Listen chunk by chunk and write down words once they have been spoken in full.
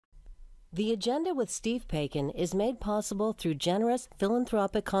The Agenda with Steve Paikin is made possible through generous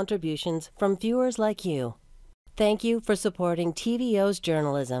philanthropic contributions from viewers like you. Thank you for supporting TVO's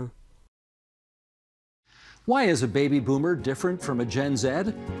journalism. Why is a baby boomer different from a Gen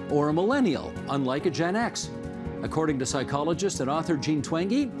Z or a millennial, unlike a Gen X? According to psychologist and author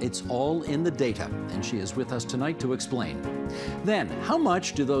Twenge, it's all in the data, and she is with us tonight to explain. Then, how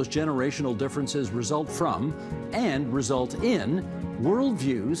much do those generational differences result from and result in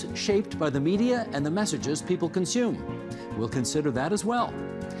worldviews shaped by the media and the messages people consume? We'll consider that as well.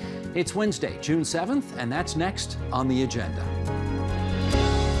 It's Wednesday, June 7th, and that's next on the agenda.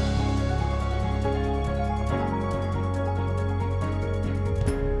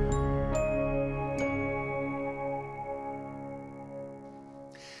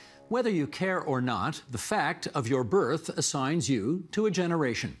 Whether you care or not, the fact of your birth assigns you to a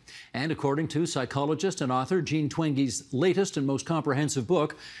generation. And according to psychologist and author Twenge's latest and most comprehensive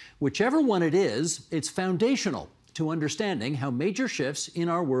book, whichever one it is, it's foundational to understanding how major shifts in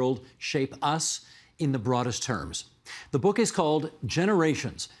our world shape us in the broadest terms. The book is called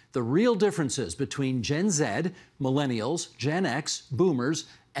Generations: The Real Differences Between Gen Z, Millennials, Gen X, Boomers,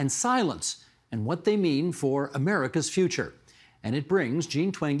 and Silence, and what they mean for America's future. And it brings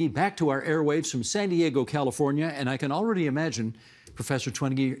Twenge back to our airwaves from San Diego, California. And I can already imagine, Professor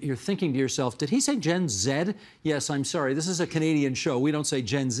Twenge, you're thinking to yourself, did he say Gen Z? Yes, I'm sorry. This is a Canadian show. We don't say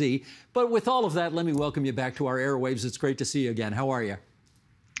Gen Z. But with all of that, let me welcome you back to our airwaves. It's great to see you again. How are you?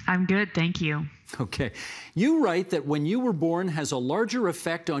 I'm good, thank you. Okay. You write that when you were born has a larger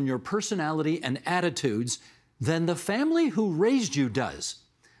effect on your personality and attitudes than the family who raised you does.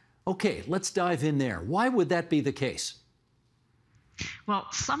 Okay, let's dive in there. Why would that be the case? Well,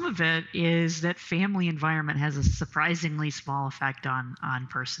 some of it is that family environment has a surprisingly small effect on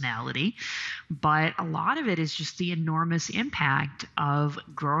personality, but a lot of it is just the enormous impact of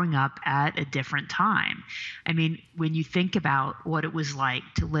growing up at a different time. I mean, when you think about what it was like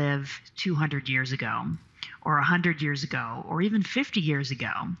to live 200 years ago, or 100 years ago, or even 50 years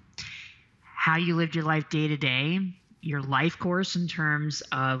ago, how you lived your life day to day, your life course in terms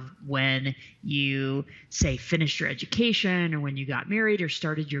of when you, say, finished your education or when you got married or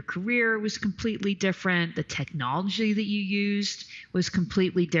started your career was completely different. The technology that you used was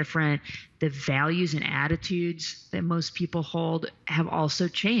completely different. The values and attitudes that most people hold have also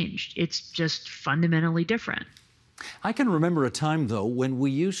changed. It's just fundamentally different. I can remember a time, though, when we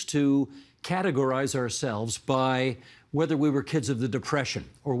used to categorize ourselves by whether we were kids of the Depression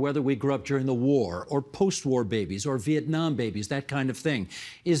or whether we grew up during the war or post-war babies or Vietnam babies, that kind of thing.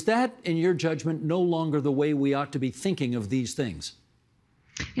 Is that, in your judgment, no longer the way we ought to be thinking of these things?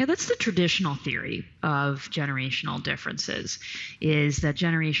 Yeah, that's the traditional theory of generational differences, is that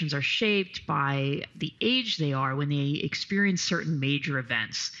generations are shaped by the age they are when they experience certain major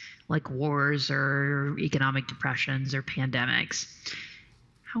events like wars or economic depressions or pandemics.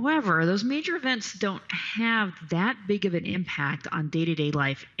 However, those major events don't have that big of an impact on day-to-day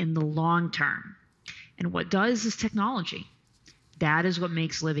life in the long term. And what does is technology. That is what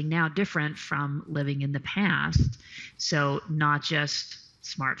makes living now different from living in the past. So not just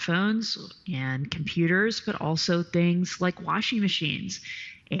smartphones and computers, but also things like washing machines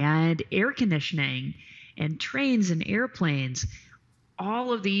and air conditioning and trains and airplanes.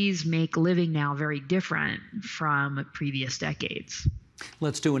 All of these make living now very different from previous decades.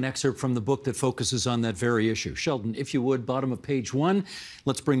 Let's do an excerpt from the book that focuses on that very issue. Sheldon, if you would, bottom of page 1,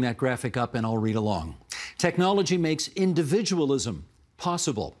 let's bring that graphic up and I'll read along. Technology makes individualism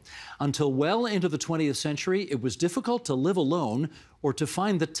possible. Until well into the 20th century, it was difficult to live alone or to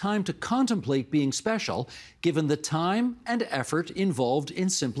find the time to contemplate being special, given the time and effort involved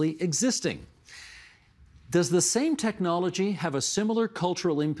in simply existing. Does the same technology have a similar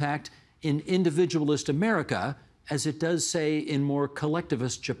cultural impact in individualist America as it does, say, in more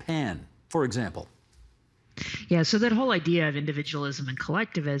collectivist Japan, for example? Yeah, so that whole idea of individualism and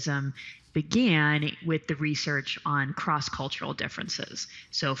collectivism began with the research on cross-cultural differences.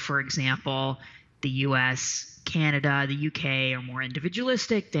 So, for example, the US, Canada, the UK are more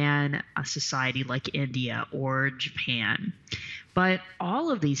individualistic than a society like India or Japan. But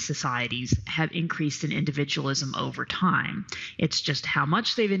all of these societies have increased in individualism over time. It's just how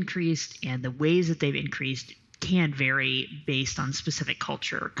much they've increased and the ways that they've increased can vary based on specific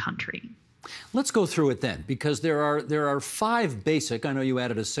culture or country. Let's go through it then, because there are 5 basic, I know you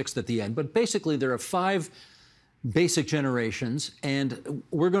added a 6th at the end, but basically there are 5 basic generations, and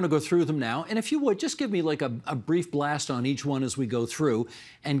we're going to go through them now. And if you would, just give me like a brief blast on each one as we go through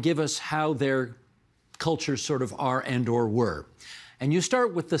and give us how their cultures sort of are and or were. And you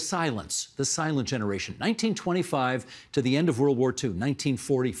start with the silent generation, 1925 to the end of World War II,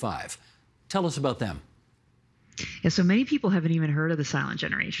 1945. Tell us about them. Yeah, so many people haven't even heard of the silent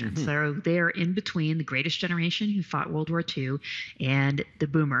generation. So they are in between the greatest generation who fought World War II and the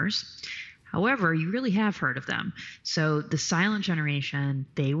boomers. However, you really have heard of them. So the silent generation,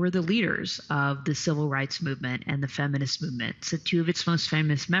 they were the leaders of the civil rights movement and the feminist movement. So two of its most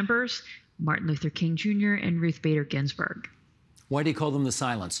famous members, Martin Luther King Jr. and Ruth Bader Ginsburg. Why do you call them the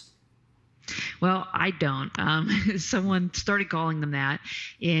silents? Well, I don't. Someone started calling them that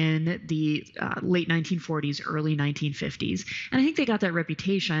in the late 1940s, early 1950s. And I think they got that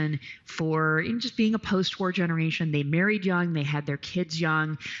reputation for just being a post-war generation. They married young, they had their kids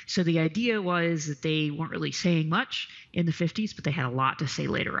young. So the idea was that they weren't really saying much in the 50s, but they had a lot to say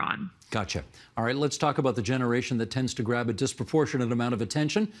later on. Gotcha. All right, let's talk about the generation that tends to grab a disproportionate amount of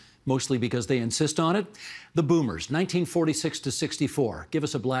attention, mostly because they insist on it. The boomers, 1946 to 64. Give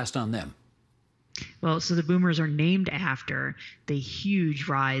us a blast on them. Well, so the boomers are named after the huge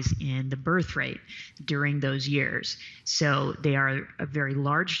rise in the birth rate during those years. So they are a very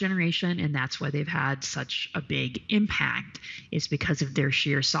large generation, and that's why they've had such a big impact, is because of their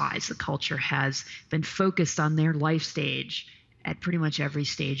sheer size. The culture has been focused on their life stage at pretty much every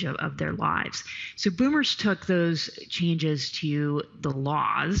stage of their lives. So boomers took those changes to the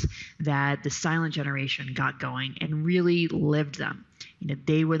laws that the silent generation got going and really lived them.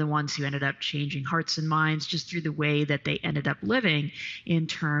 They were the ones who ended up changing hearts and minds just through the way that they ended up living in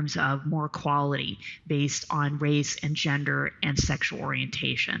terms of more equality based on race and gender and sexual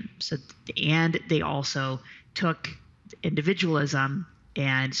orientation. So, and they also took individualism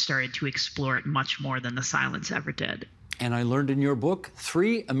and started to explore it much more than the silents ever did. And I learned in your book,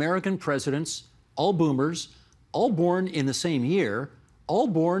 3 American presidents, all boomers, all born in the same year, all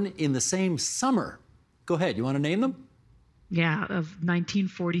born in the same summer. Go ahead, you want to name them? Yeah, of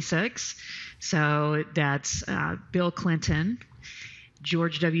 1946. So that's Bill Clinton,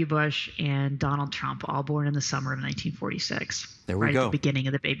 George W. Bush, and Donald Trump, all born in the summer of 1946. There we right go. At the beginning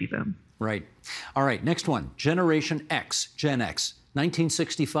of the baby boom. Right. All right, next one, Generation X, Gen X,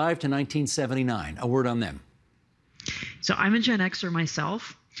 1965 to 1979. A word on them. So I'm a Gen Xer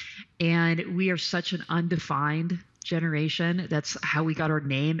myself, and we are such an undefined generation. That's how we got our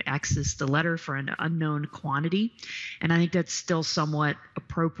name. X is the letter for an unknown quantity. And I think that's still somewhat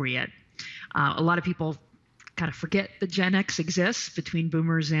appropriate. A lot of people kind of forget that Gen X exists between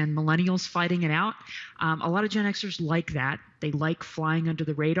boomers and millennials fighting it out. A lot of Gen Xers like that. They like flying under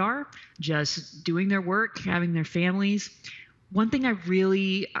the radar, just doing their work, having their families. One thing I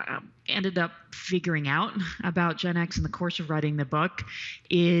really ended up figuring out about Gen X in the course of writing the book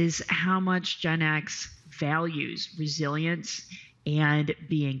is how much Gen X values resilience and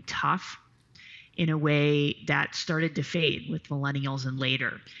being tough in a way that started to fade with millennials and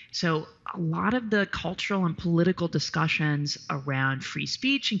later. So a lot of the cultural and political discussions around free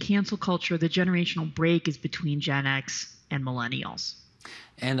speech and cancel culture, the generational break is between Gen X and millennials.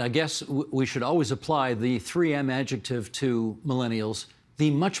 And I guess we should always apply the 3M adjective to millennials,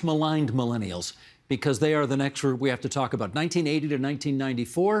 the much maligned millennials, because they are the next group we have to talk about. 1980 to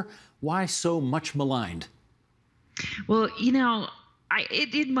 1994, why so much maligned? Well,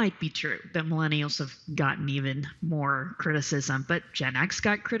 it might be true that millennials have gotten even more criticism, but Gen X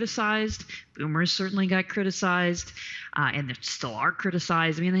got criticized, boomers certainly got criticized, and they still are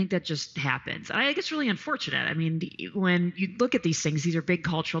criticized. I mean, I think that just happens. I think it's really unfortunate. I mean, when you look at these things, these are big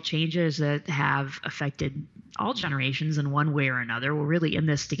cultural changes that have affected all generations in one way or another. We're really in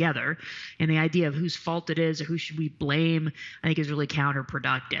this together, and the idea of whose fault it is or who should we blame, I think, is really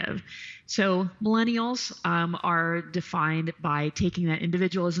counterproductive. So millennials are defined by taking that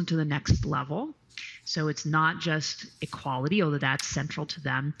individualism to the next level. So it's not just equality, although that's central to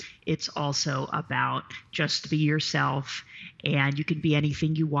them. It's also about just be yourself, and you can be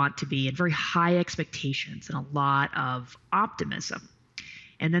anything you want to be, and very high expectations and a lot of optimism.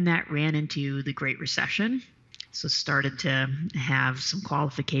 And then that ran into the Great Recession. So started to have some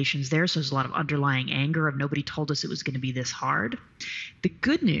qualifications there. So there's a lot of underlying anger of nobody told us it was going to be this hard. The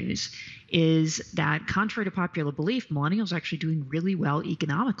good news is that contrary to popular belief, millennials are actually doing really well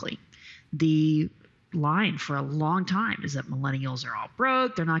economically. The line for a long time is that millennials are all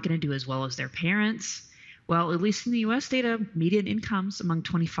broke. They're not going to do as well as their parents. Well, at least in the U.S. data, median incomes among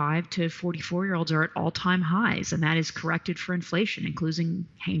 25 to 44-year-olds are at all-time highs, and that is corrected for inflation,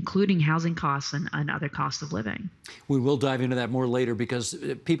 including housing costs and other costs of living. We will dive into that more later because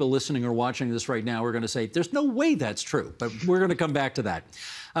people listening or watching this right now are going to say, there's no way that's true, but we're going to come back to that.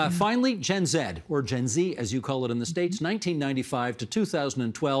 Finally, Gen Z, or Gen Z, as you call it in the States, 1995 to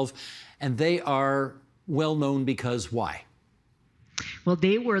 2012, and they are well known because why? Well,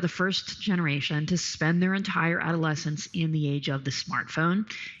 they were the first generation to spend their entire adolescence in the age of the smartphone.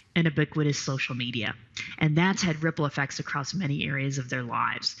 and ubiquitous social media. And that's had ripple effects across many areas of their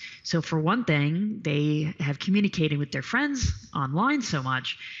lives. So for one thing, they have communicated with their friends online so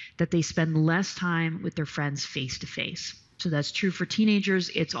much that they spend less time with their friends face to face. So that's true for teenagers.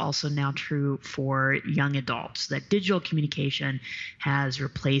 It's also now true for young adults, that digital communication has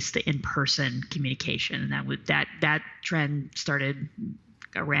replaced the in-person communication. And that trend started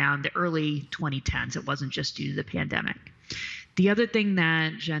around the early 2010s. It wasn't just due to the pandemic. The other thing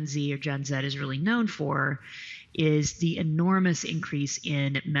that Gen Z or Gen Z is really known for is the enormous increase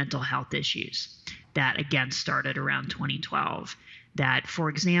in mental health issues that, again, started around 2012. That, for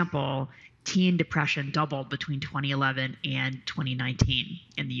example, teen depression doubled between 2011 and 2019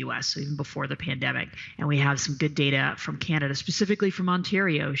 in the US, so even before the pandemic. And we have some good data from Canada, specifically from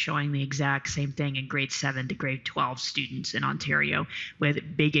Ontario, showing the exact same thing in grade 7 to grade 12 students in Ontario,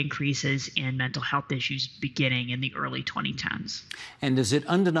 with big increases in mental health issues beginning in the early 2010s. And is it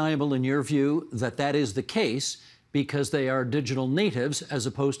undeniable in your view that that is the case because they are digital natives as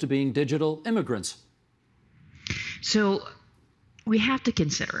opposed to being digital immigrants? So we have to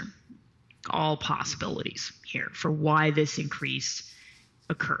consider all possibilities here for why this increase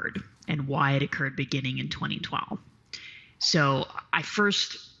occurred and why it occurred beginning in 2012. So I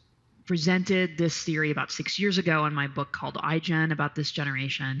first presented this theory about 6 years ago in my book called iGen about this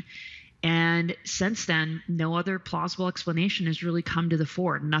generation. And since then, no other plausible explanation has really come to the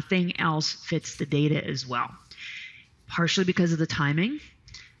fore. Nothing else fits the data as well, partially because of the timing.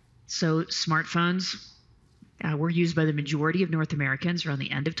 So smartphones were used by the majority of North Americans around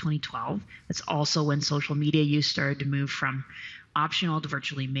the end of 2012. That's also when social media use started to move from optional to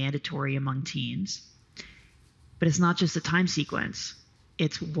virtually mandatory among teens. But it's not just the time sequence.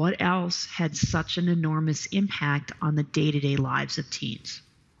 It's what else had such an enormous impact on the day-to-day lives of teens.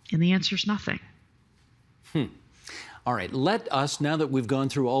 And the answer is nothing. All right, let us, now that we've gone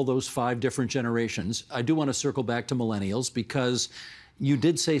through all those 5 different generations, I do want to circle back to millennials because you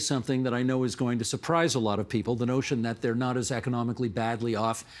did say something that I know is going to surprise a lot of people, the notion that they're not as economically badly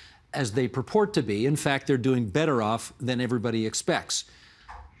off as they purport to be. In fact, they're doing better off than everybody expects.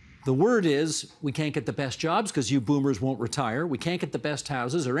 The word is we can't get the best jobs because you boomers won't retire. We can't get the best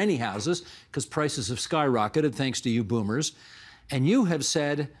houses or any houses because prices have skyrocketed thanks to you boomers. And you have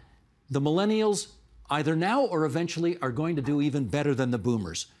said the millennials either now or eventually are going to do even better than the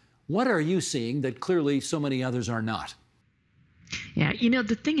boomers. What are you seeing that clearly so many others are not? Yeah, you know,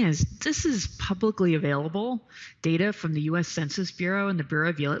 the thing is, this is publicly available data from the U.S. Census Bureau and the Bureau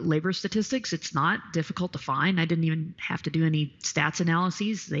of Labor Statistics. It's not difficult to find. I didn't even have to do any stats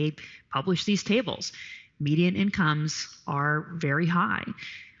analyses. They publish these tables. Median incomes are very high.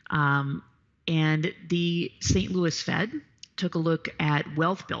 And the St. Louis Fed took a look at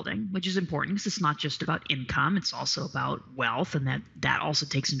wealth building, which is important because it's not just about income, it's also about wealth, and that also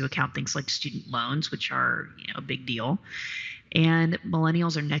takes into account things like student loans, which are, you know, a big deal. And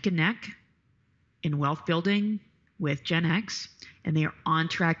millennials are neck and neck in wealth building with Gen X, and they are on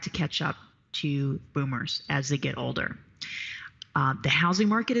track to catch up to boomers as they get older. The housing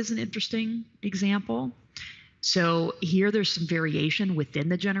market is an interesting example. So here there's some variation within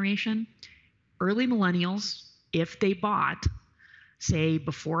the generation. Early millennials, if they bought, say,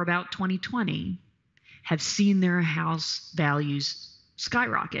 before about 2020, have seen their house values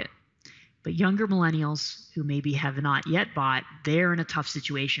skyrocket. But younger millennials who maybe have not yet bought, they're in a tough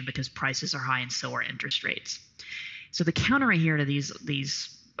situation because prices are high and so are interest rates. So the counter I hear to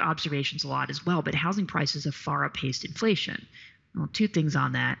these observations a lot as well, but housing prices have far outpaced inflation. Well, 2 things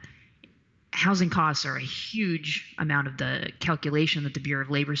on that. Housing costs are a huge amount of the calculation that the Bureau of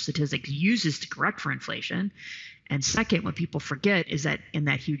Labor Statistics uses to correct for inflation. And second, what people forget is that in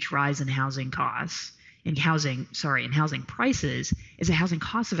that huge rise in housing costs, in housing prices, is that housing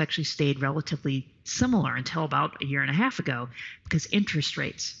costs have actually stayed relatively similar until about a year and a half ago because interest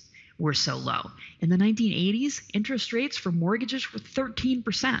rates were so low. In the 1980s, interest rates for mortgages were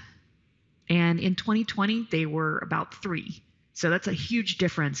 13%. And in 2020, they were about 3%. So that's a huge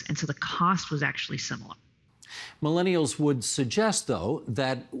difference. And so the cost was actually similar. Millennials would suggest, though,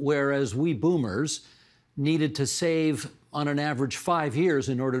 that whereas we boomers needed to save on an average 5 years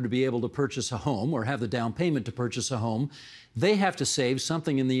in order to be able to purchase a home or have the down payment to purchase a home, they have to save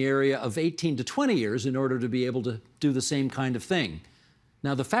something in the area of 18 to 20 years in order to be able to do the same kind of thing.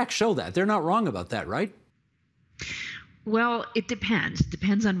 Now, the facts show that. They're not wrong about that, right? Well, it depends. It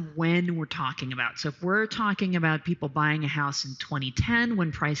depends on when we're talking about. So if we're talking about people buying a house in 2010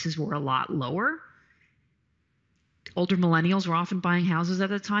 when prices were a lot lower, older millennials were often buying houses at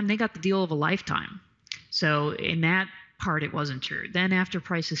the time. They got the deal of a lifetime. So in that part, it wasn't true. Then after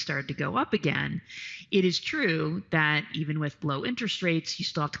prices started to go up again, it is true that even with low interest rates, you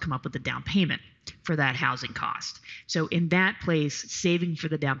still have to come up with a down payment for that housing cost. So in that place, saving for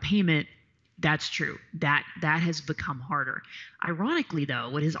the down payment, that's true. That has become harder. Ironically, though,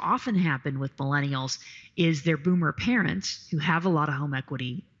 what has often happened with millennials is their boomer parents who have a lot of home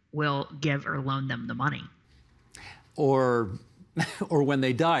equity will give or loan them the money. Or when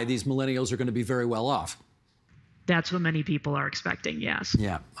they die, these millennials are going to be very well off. That's what many people are expecting, yes.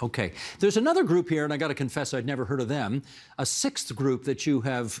 Yeah, okay. There's another group here, and I got to confess I'd never heard of them, a sixth group that you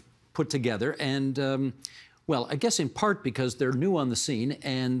have put together, and well, I guess in part because they're new on the scene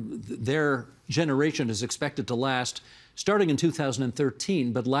and their generation is expected to last starting in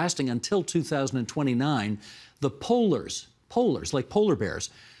 2013, but lasting until 2029. The polars, like polar bears.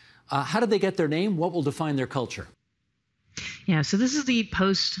 How did they get their name? What will define their culture? Yeah, so this is the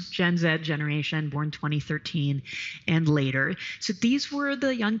post-Gen Z generation, born 2013 and later. So these were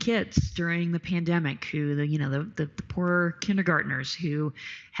the young kids during the pandemic who, the poor kindergartners who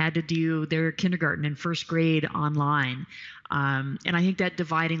had to do their kindergarten and first grade online. And I think that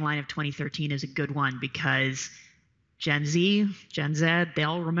dividing line of 2013 is a good one because Gen Z, Gen Z,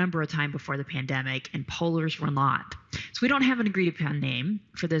 they'll remember a time before the pandemic, and polars were not. So we don't have an agreed upon name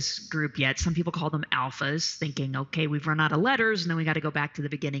for this group yet. Some people call them alphas, thinking, okay, we've run out of letters, and then we got to go back to the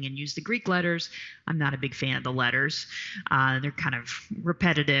beginning and use the Greek letters. I'm not a big fan of the letters. They're kind of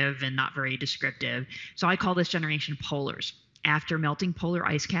repetitive and not very descriptive. So I call this generation polars, after melting polar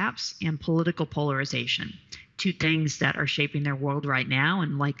ice caps and political polarization, two things that are shaping their world right now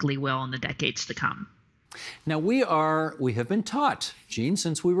and likely will in the decades to come. Now, we have been taught, Jean,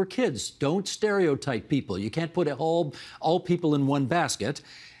 since we were kids, don't stereotype people. You can't put all people in one basket.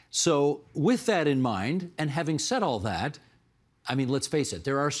 So with that in mind, and having said all that, I mean, let's face it,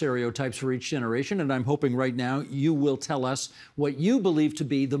 there are stereotypes for each generation, and I'm hoping right now you will tell us what you believe to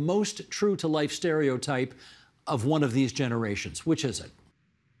be the most true-to-life stereotype of one of these generations. Which is it?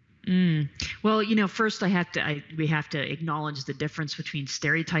 Well, first we have to acknowledge the difference between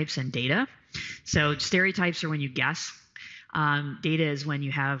stereotypes and data. So stereotypes are when you guess. Data is when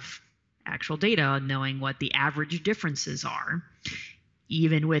you have actual data, knowing what the average differences are.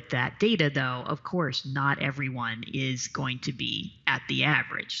 Even with that data, though, of course, not everyone is going to be at the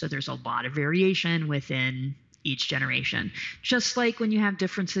average. So there's a lot of variation within each generation. Just like when you have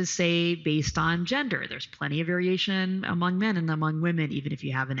differences, say, based on gender, there's plenty of variation among men and among women, even if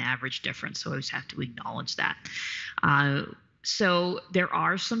you have an average difference. So I always have to acknowledge that. So there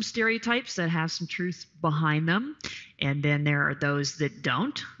are some stereotypes that have some truth behind them, and then there are those that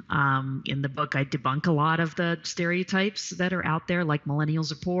don't. In the book, I debunk a lot of the stereotypes that are out there, like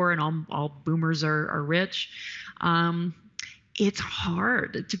millennials are poor and all boomers are rich. It's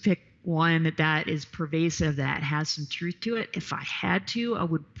hard to pick one that is pervasive, that has some truth to it. If I had to, I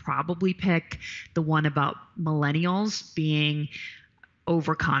would probably pick the one about millennials being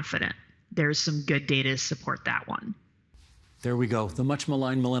overconfident. There's some good data to support that one. There we go, the much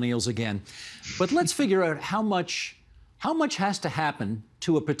maligned millennials again. But let's figure out how much has to happen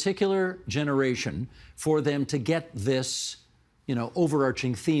to a particular generation for them to get this,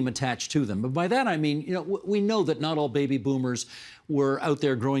 overarching theme attached to them. But by that I mean, we know that not all baby boomers were out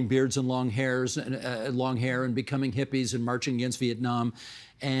there growing beards and long hair and becoming hippies and marching against Vietnam,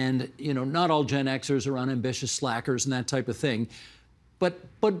 and not all Gen Xers are unambitious slackers and that type of thing. But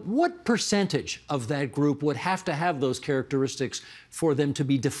what percentage of that group would have to have those characteristics for them to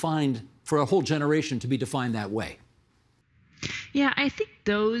be defined, for a whole generation to be defined that way? Yeah, I think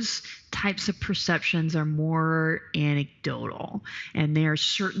those types of perceptions are more anecdotal, and there are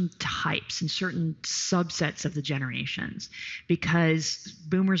certain types and certain subsets of the generations, because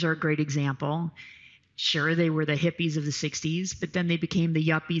boomers are a great example. Sure, they were the hippies of the 60s, but then they became the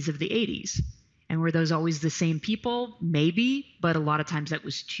yuppies of the 80s. And were those always the same people? Maybe, but a lot of times that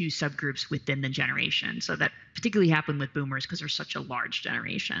was two subgroups within the generation. So that particularly happened with boomers because they're such a large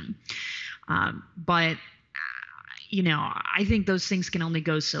generation. But I think those things can only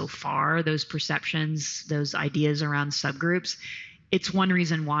go so far, those perceptions, those ideas around subgroups. It's one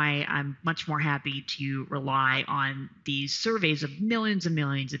reason why I'm much more happy to rely on these surveys of millions and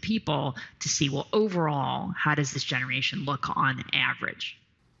millions of people to see, well, overall, how does this generation look on average?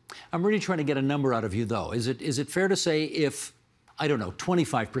 I'm really trying to get a number out of you, though. Is it fair to say if,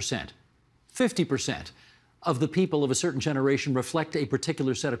 25%, 50% of the people of a certain generation reflect a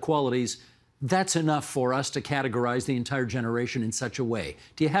particular set of qualities, that's enough for us to categorize the entire generation in such a way?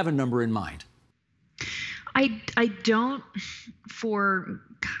 Do you have a number in mind? I don't, for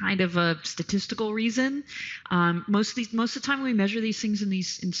kind of a statistical reason. Most of the time when we measure these things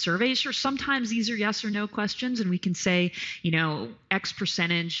in surveys, or sometimes these are yes or no questions, and we can say, X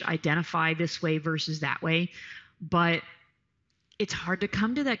percentage identify this way versus that way. But it's hard to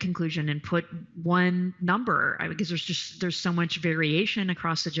come to that conclusion and put one number, because there's so much variation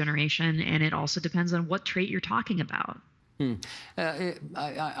across the generation, and it also depends on what trait you're talking about.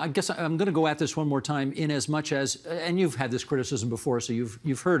 I guess I'm going to go at this one more time, in as much as, and you've had this criticism before, so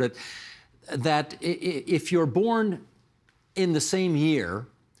you've heard it, that if you're born in the same year,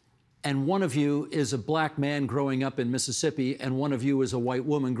 and one of you is a black man growing up in Mississippi, and one of you is a white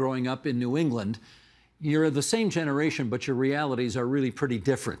woman growing up in New England, you're the same generation, but your realities are really pretty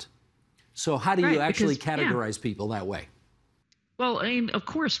different. So how do you actually categorize people that way? Well, I mean, of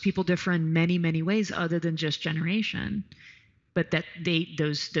course, people differ in many, many ways other than just generation, but that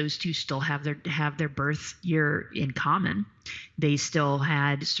those two still have their birth year in common. They still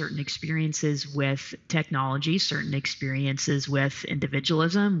had certain experiences with technology, certain experiences with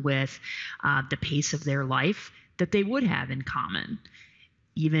individualism, with the pace of their life that they would have in common,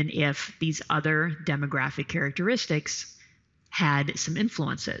 even if these other demographic characteristics had some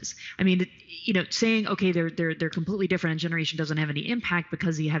influences. I mean, saying, okay, they're completely different and generation doesn't have any impact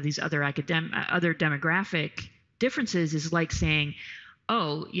because you have these other other demographic differences is like saying,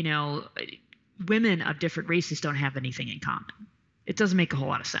 women of different races don't have anything in common. It doesn't make a whole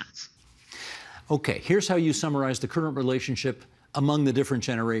lot of sense. Okay, here's how you summarize the current relationship among the different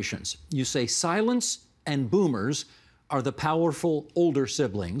generations. You say silence and boomers are the powerful older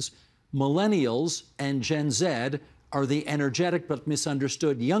siblings. Millennials and Gen Z are the energetic but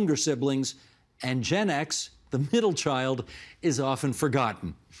misunderstood younger siblings, and Gen X, the middle child, is often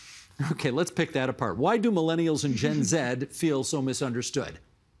forgotten. Okay, let's pick that apart. Why do millennials and Gen Z feel so misunderstood?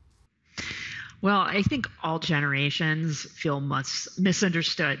 Well, I think all generations feel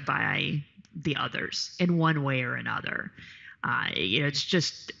misunderstood by the others in one way or another. It's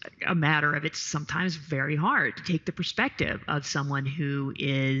just a matter of, it's sometimes very hard to take the perspective of someone who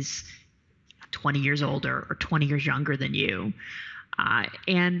is 20 years older or 20 years younger than you.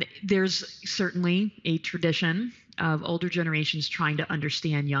 And there's certainly a tradition of older generations trying to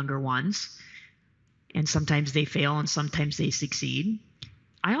understand younger ones. And sometimes they fail and sometimes they succeed.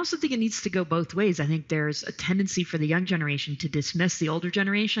 I also think it needs to go both ways. I think there's a tendency for the young generation to dismiss the older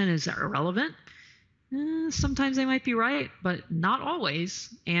generation as irrelevant. Sometimes they might be right, but not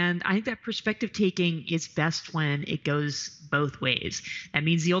always. And I think that perspective taking is best when it goes both ways. That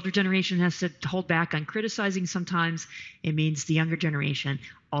means the older generation has to hold back on criticizing sometimes. It means the younger generation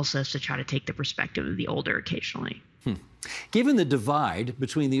also has to try to take the perspective of the older occasionally. Given the divide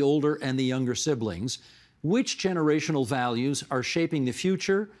between the older and the younger siblings, which generational values are shaping the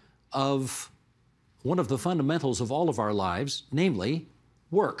future of one of the fundamentals of all of our lives, namely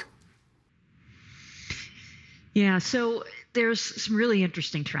work? Yeah, so there's some really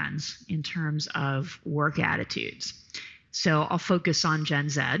interesting trends in terms of work attitudes. So I'll focus on Gen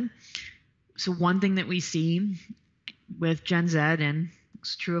Z. So one thing that we see with Gen Z, and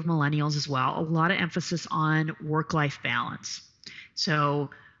it's true of millennials as well, a lot of emphasis on work-life balance.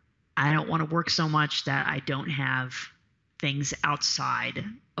 So I don't want to work so much that I don't have things outside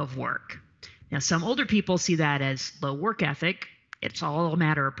of work. Now, some older people see that as low work ethic. It's all a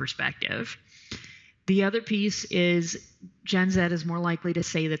matter of perspective. The other piece is Gen Z is more likely to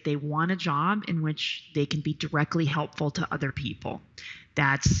say that they want a job in which they can be directly helpful to other people.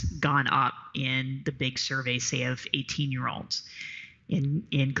 That's gone up in the big survey, say, of 18-year-olds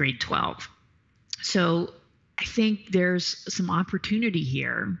in grade 12. So I think there's some opportunity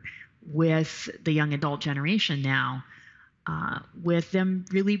here with the young adult generation now, with them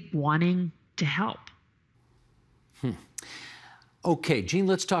really wanting to help. Okay, Jean,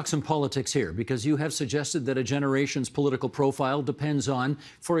 let's talk some politics here, because you have suggested that a generation's political profile depends on,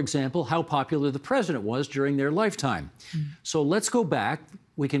 for example, how popular the president was during their lifetime. So let's go back.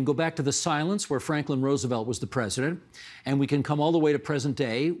 We can go back to the silence where Franklin Roosevelt was the president, and we can come all the way to present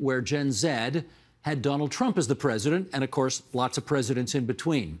day where Gen Z had Donald Trump as the president, and of course, lots of presidents in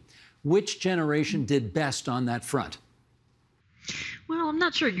between. Which generation did best on that front? Well, I'm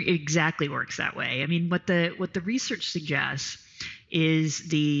not sure it exactly works that way. I mean, what the research suggests is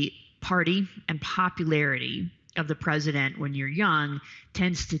the party and popularity of the president when you're young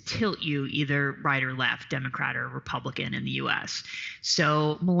tends to tilt you either right or left, Democrat or Republican in the U.S.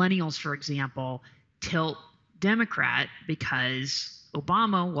 So millennials, for example, tilt Democrat because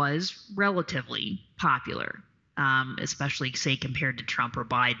Obama was relatively popular, especially, say, compared to Trump or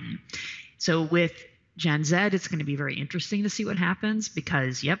Biden. So with Gen Z, it's going to be very interesting to see what happens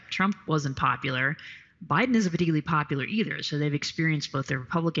because, yep, Trump wasn't popular. Biden isn't particularly popular either. So they've experienced both a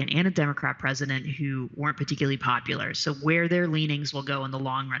Republican and a Democrat president who weren't particularly popular. So where their leanings will go in the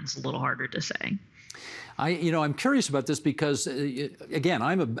long run is a little harder to say. I'm curious about this because, again,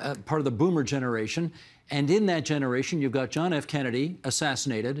 I'm a part of the boomer generation. And in that generation, you've got John F. Kennedy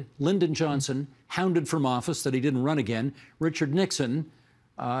assassinated, Lyndon Johnson hounded from office that he didn't run again, Richard Nixon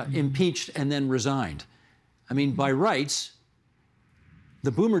impeached and then resigned. I mean, by rights,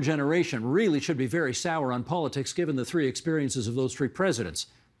 the boomer generation really should be very sour on politics given the three experiences of those three presidents.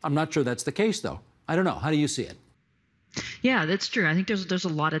 I'm not sure that's the case, though. I don't know. How do you see it? Yeah, that's true. I think there's a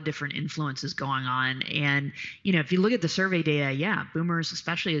lot of different influences going on. And, if you look at the survey data, yeah, boomers,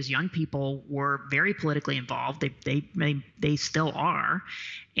 especially as young people, were very politically involved. They still are.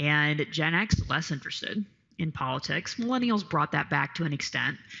 And Gen X, less interested in politics. Millennials brought that back to an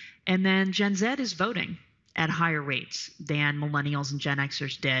extent. And then Gen Z is voting at higher rates than millennials and Gen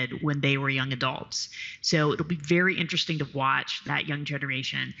Xers did when they were young adults. So it'll be very interesting to watch that young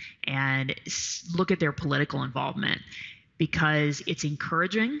generation and look at their political involvement, because it's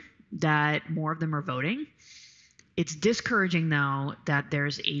encouraging that more of them are voting. It's discouraging, though, that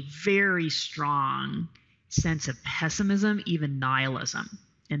there's a very strong sense of pessimism, even nihilism,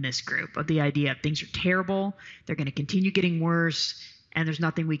 in this group, of the idea of things are terrible, they're going to continue getting worse, and there's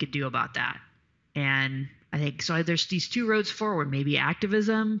nothing we could do about that. And I think so there's these two roads forward, maybe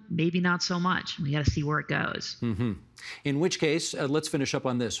activism, maybe not so much. We got to see where it goes. Mm-hmm. In which case, let's finish up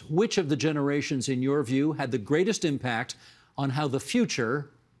on this. Which of the generations, in your view, had the greatest impact on how the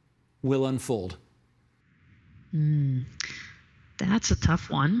future will unfold? That's a tough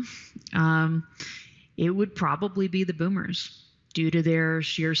one. It would probably be the boomers, due to their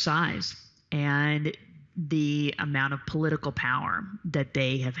sheer size and the amount of political power that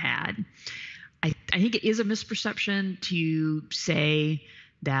they have had. I think it is a misperception to say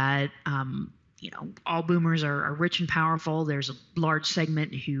that all boomers are rich and powerful. There's a large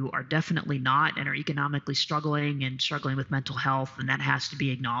segment who are definitely not and are economically struggling with mental health, and that has to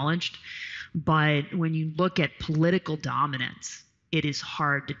be acknowledged. But when you look at political dominance, it is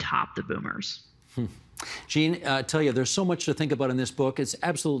hard to top the boomers. Jean, I tell you, there's so much to think about in this book. It's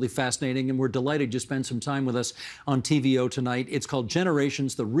absolutely fascinating, and we're delighted you spent some time with us on TVO tonight. It's called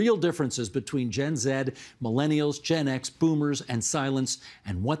Generations, The Real Differences Between Gen Z, Millennials, Gen X, Boomers, and Silence,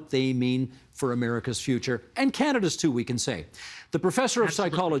 and what they mean for America's future, and Canada's too, we can say. The professor of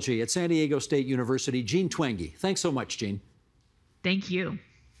psychology at San Diego State University, Jean Twenge. Thanks so much, Jean. Thank you.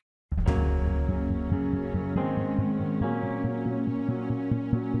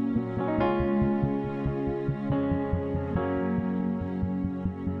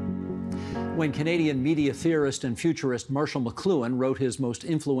 When Canadian media theorist and futurist Marshall McLuhan wrote his most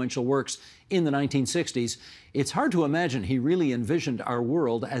influential works in the 1960s, it's hard to imagine he really envisioned our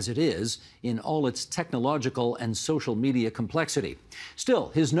world as it is in all its technological and social media complexity. Still,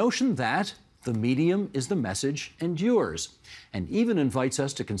 his notion that the medium is the message endures, and even invites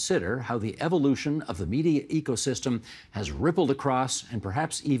us to consider how the evolution of the media ecosystem has rippled across and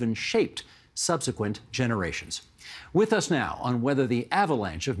perhaps even shaped subsequent generations. With us now on whether the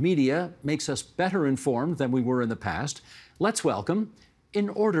avalanche of media makes us better informed than we were in the past, let's welcome, in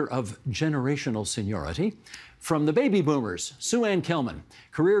order of generational seniority, from the baby boomers, Sue Ann Kelman,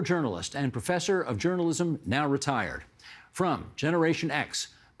 career journalist and professor of journalism, now retired. From Generation X,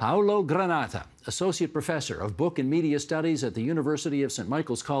 Paolo Granata, associate professor of book and media studies at the University of St.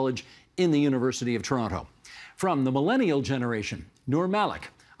 Michael's College in the University of Toronto. From the millennial generation, Noor Malik,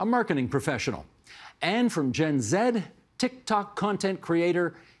 a marketing professional. And from Gen Z, TikTok content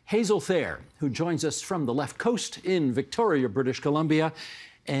creator Hazel Thayer, who joins us from the left coast in Victoria, British Columbia.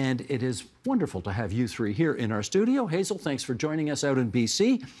 And it is wonderful to have you three here in our studio. Hazel, thanks for joining us out in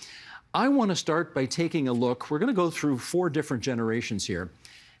BC. I want to start by taking a look. We're going to go through 4 different generations here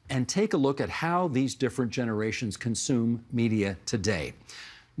and take a look at how these different generations consume media today.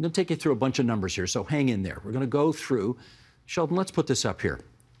 I'm going to take you through a bunch of numbers here, so hang in there. We're going to go through, Sheldon, let's put this up here.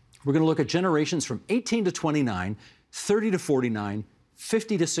 We're going to look at generations from 18 to 29, 30 to 49,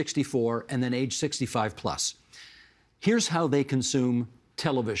 50 to 64, and then age 65 plus. Here's how they consume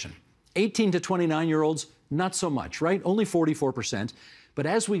television. 18 to 29-year-olds, not so much, right? Only 44%. But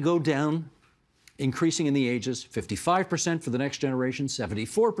as we go down, increasing in the ages, 55% for the next generation,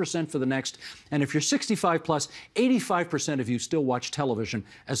 74% for the next. And if you're 65 plus, 85% of you still watch television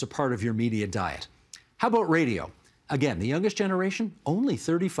as a part of your media diet. How about radio? Again, the youngest generation, only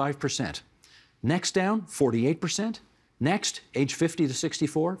 35%. Next down, 48%. Next, age 50 to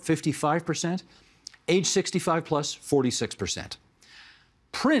 64, 55%. Age 65 plus, 46%.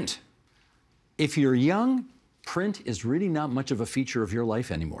 Print. If you're young, print is really not much of a feature of your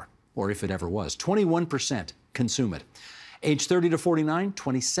life anymore. or if it ever was. 21% consume it. Age 30 to 49,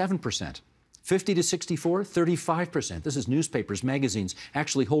 27%. 50 to 64, 35%. This is newspapers, magazines,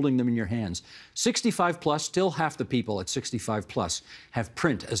 actually holding them in your hands. 65 plus, still half the people at 65 plus have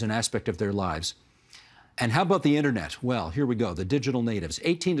print as an aspect of their lives. And how about the internet? Well, here we go. The digital natives,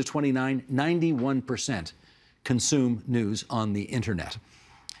 18 to 29, 91% consume news on the internet.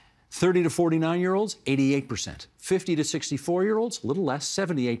 30 to 49-year-olds, 88%. 50 to 64-year-olds, a little less,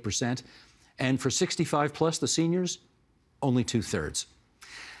 78%. And for 65 plus, the seniors, only 2/3.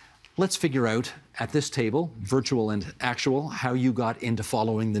 Let's figure out at this table, virtual and actual, how you got into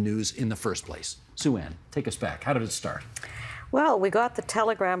following the news in the first place. Sue-Ann, take us back. How did it start? Well, we got the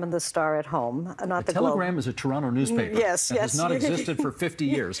Telegram and the Star at home, not the Telegram Globe. is a Toronto newspaper. Yes, that yes. has not existed for 50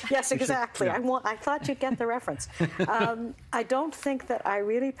 years. Yes, exactly. Yeah. I thought you'd get the reference. I don't think that I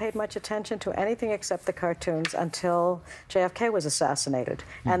really paid much attention to anything except the cartoons until JFK was assassinated.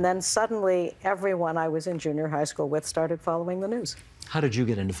 And then suddenly everyone I was in junior high school with started following the news. How did you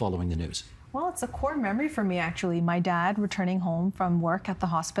get into following the news? Well, it's a core memory for me, actually. My dad returning home from work at the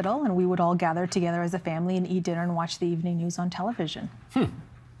hospital, and we would all gather together as a family and eat dinner and watch the evening news on television.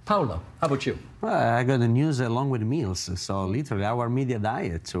 Paolo, how about you? Well, I got the news along with meals. So literally our media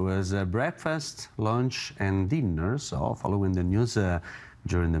diet was breakfast, lunch, and dinner. So following the news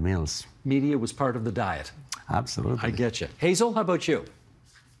during the meals. Media was part of the diet. Absolutely. I get you. Hazel, how about you?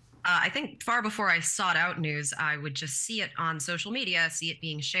 I think far before I sought out news, I would just see it on social media, see it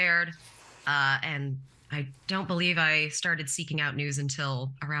being shared. And I don't believe I started seeking out news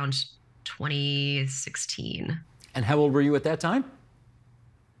until around 2016. And how old were you at that time?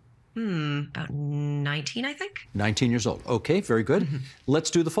 About 19, I think. 19 years old. Okay, very good.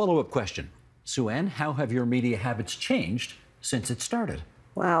 Let's do the follow-up question. Sue-Ann, how have your media habits changed since it started?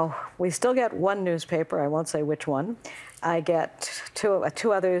 Wow, we still get one newspaper, I won't say which one. I get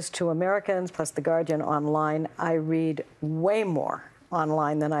two others, two Americans, plus The Guardian online. I read way more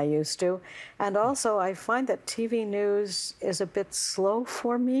online than I used to. And also, I find that TV news is a bit slow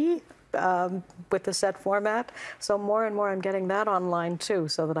for me with the set format. So more and more I'm getting that online too,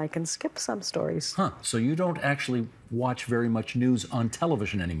 so that I can skip some stories. So you don't actually watch very much news on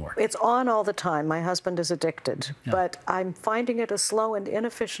television anymore? It's on all the time. My husband is addicted, but I'm finding it a slow and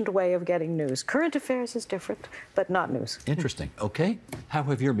inefficient way of getting news. Current affairs is different, but not news. Interesting. Okay. How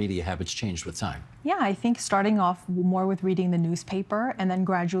have your media habits changed with time? Yeah, I think starting off more with reading the newspaper and then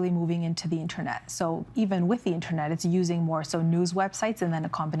gradually moving into the internet. So even with the internet, it's using more so news websites and then a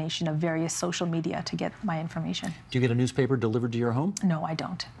combination of various social media to get my information. Do you get a newspaper delivered to your home? No, I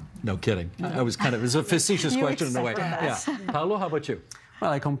don't. No kidding. It was a facetious question in a way. Yeah. Paolo, how about you?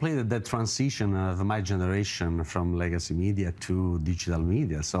 Well, I completed that transition of my generation from legacy media to digital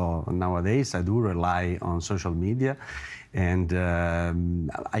media. So nowadays I do rely on social media, and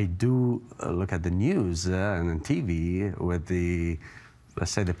I do look at the news and TV with the,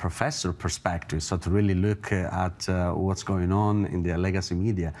 let's say, the professor perspective, so to really look at what's going on in the legacy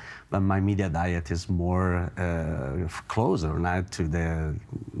media. But my media diet is more closer now to the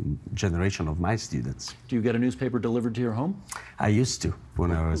generation of my students. Do you get a newspaper delivered to your home? I used to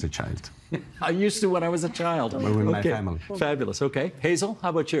when I was a child. I used to when I was a child. With my family. Fabulous. Okay. Hazel, how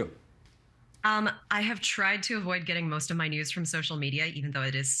about you? I have tried to avoid getting most of my news from social media, even though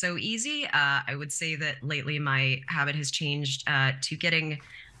it is so easy. I would say that lately my habit has changed to getting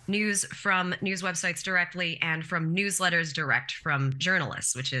news from news websites directly and from newsletters direct from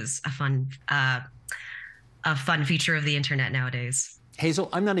journalists, which is a fun feature of the internet nowadays. Hazel,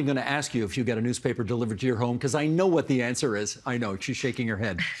 I'm not even going to ask you if you get a newspaper delivered to your home, because I know what the answer is. I know, she's shaking her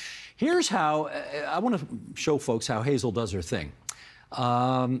head. Here's how, I want to show folks how Hazel does her thing.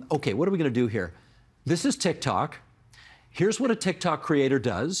 Okay, what are we going to do here? This is TikTok. Here's what a TikTok creator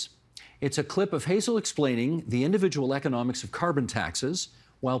does. It's a clip of Hazel explaining the individual economics of carbon taxes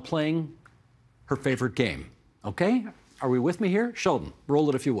while playing her favorite game. Okay? Are we with me here? Sheldon, roll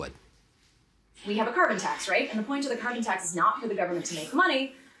it if you would. We have a carbon tax, right? And the point of the carbon tax is not for the government to make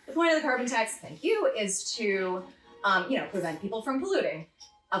money. The point of the carbon tax, thank you, is to, prevent people from polluting,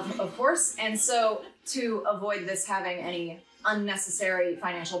 of course. And so to avoid this having any unnecessary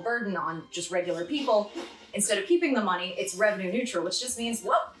financial burden on just regular people, instead of keeping the money, it's revenue neutral, which just means,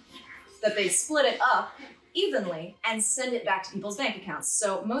 that they split it up evenly and send it back to people's bank accounts.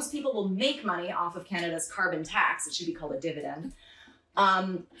 So most people will make money off of Canada's carbon tax. It should be called a dividend.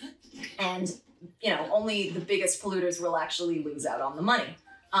 Only the biggest polluters will actually lose out on the money.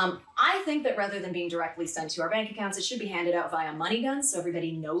 I think that rather than being directly sent to our bank accounts, it should be handed out via money guns so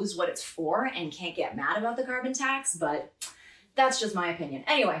everybody knows what it's for and can't get mad about the carbon tax, but that's just my opinion.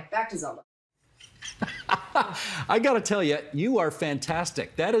 Anyway, back to Zelda. I got to tell you, you are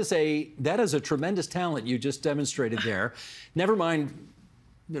fantastic. That is a tremendous talent you just demonstrated there. Never mind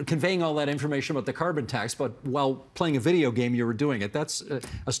conveying all that information about the carbon tax, but while playing a video game, you were doing it. That's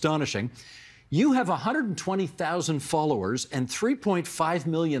astonishing. You have 120,000 followers and 3.5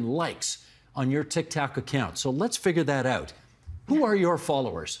 million likes on your TikTok account. So let's figure that out. Who are your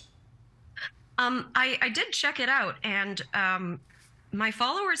followers? I did check it out, and my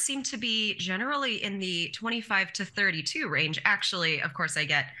followers seem to be generally in the 25 to 32 range. Actually, of course, I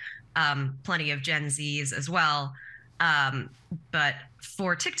get plenty of Gen Zs as well. But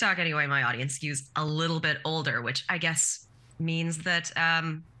for TikTok, anyway, my audience skews a little bit older, which I guess means that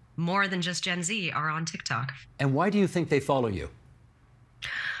more than just Gen Z are on TikTok. And why do you think they follow you?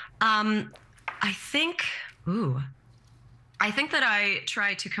 I think that I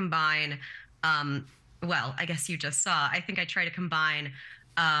try to combine, well, I guess you just saw, I think I try to combine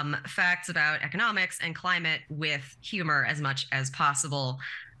facts about economics and climate with humor as much as possible,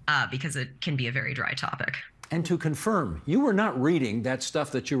 because it can be a very dry topic. And to confirm, you were not reading that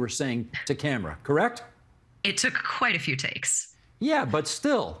stuff that you were saying to camera, correct? It took quite a few takes. Yeah, but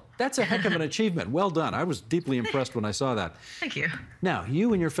still, that's a heck of an achievement. Well done. I was deeply impressed when I saw that. Thank you. Now,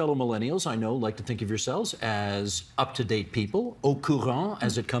 you and your fellow millennials, I know, like to think of yourselves as up-to-date people, au courant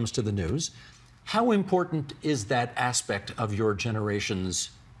as it comes to the news. How important is that aspect of your generation's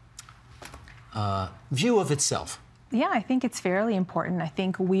view of itself? Yeah, I think it's fairly important. I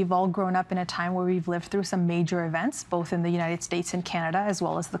think we've all grown up in a time where we've lived through some major events, both in the United States and Canada, as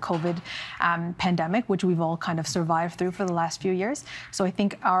well as the COVID pandemic, which we've all kind of survived through for the last few years. So I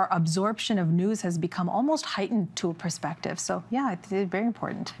think our absorption of news has become almost heightened to a perspective. So yeah, it's very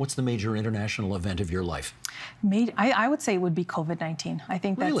important. What's the major international event of your life? I would say it would be COVID-19. I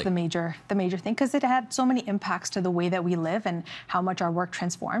think that's Really? the major thing, because it had so many impacts to the way that we live and how much our work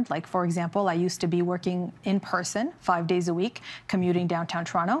transformed. Like, for example, I used to be working in person 5 days a week, commuting downtown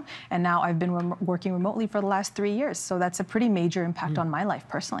Toronto, and now I've been working remotely for the last 3 years. So that's a pretty major impact on my life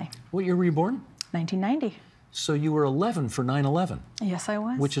personally. What year were you born? 1990. So you were 11 for 9/11. Yes, I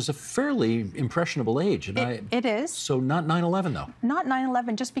was. Which is a fairly impressionable age. And it is. So not 9/11, though? Not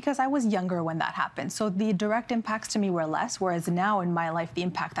 9/11, just because I was younger when that happened. So the direct impacts to me were less, whereas now in my life, the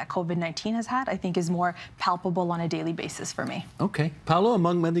impact that COVID-19 has had, I think, is more palpable on a daily basis for me. Okay. Paolo,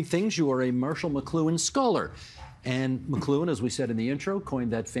 among many things, you are a Marshall McLuhan Scholar. And McLuhan, as we said in the intro,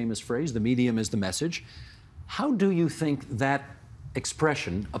 coined that famous phrase, the medium is the message. How do you think that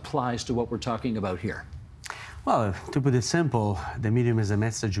expression applies to what we're talking about here? Well, to put it simple, the medium is a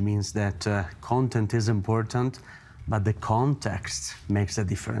message means that content is important, but the context makes a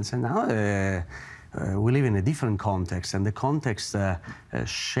difference. And now we live in a different context, and the context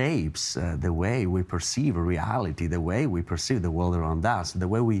shapes the way we perceive reality, the way we perceive the world around us, the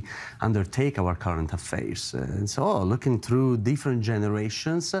way we undertake our current affairs. And so, looking through different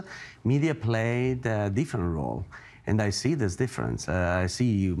generations, media played a different role. And I see this difference. I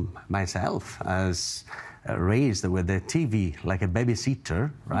see myself as raised with the TV like a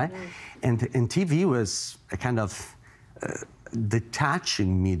babysitter, right? Mm-hmm. And TV was a kind of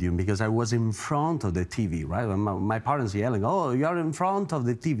detaching medium because I was in front of the TV, right? My parents yelling, "Oh, you're in front of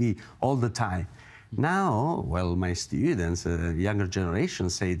the TV all the time." Now, well, my students, younger generation,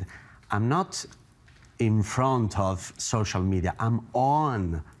 said, "I'm not in front of social media. I'm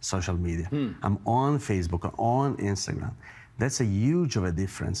on social media. I'm on Facebook, on Instagram." That's a huge of a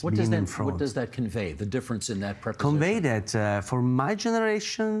difference. What does that convey, the difference in that preposition? Convey that for my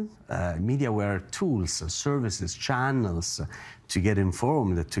generation, media were tools, services, channels to get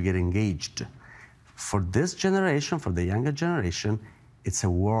informed, to get engaged. For this generation, for the younger generation, it's a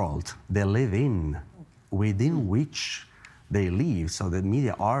world they live in, within which they live. So the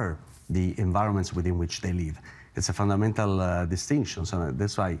media are the environments within which they live. It's a fundamental distinction. So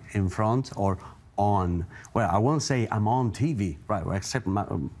that's why in front or on. Well, I won't say I'm on TV, right? Except,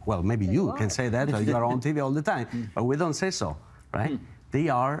 well, maybe you can say that, you are on TV all the time, but we don't say so, right? They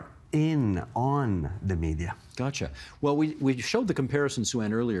are on the media. Gotcha. Well, we showed the comparison,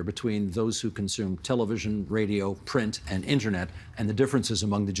 Sue-Ann, earlier between those who consume television, radio, print, and internet, and the differences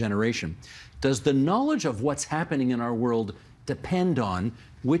among the generation. Does the knowledge of what's happening in our world depend on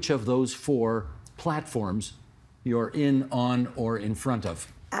which of those four platforms you're in, on, or in front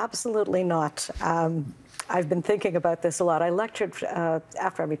of? Absolutely not. I've been thinking about this a lot. I lectured,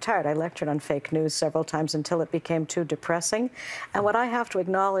 after I retired, I lectured on fake news several times until it became too depressing. And what I have to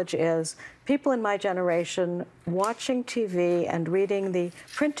acknowledge is people in my generation watching TV and reading the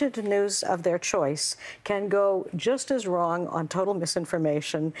printed news of their choice can go just as wrong on total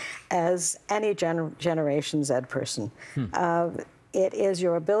misinformation as any Generation Z person. It is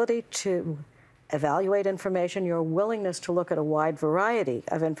your ability to evaluate information, your willingness to look at a wide variety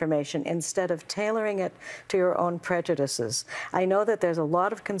of information instead of tailoring it to your own prejudices. I know that there's a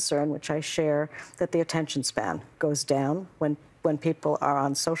lot of concern, which I share, that the attention span goes down when people are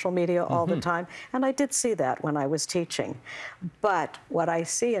on social media all the time. And I did see that when I was teaching. But what I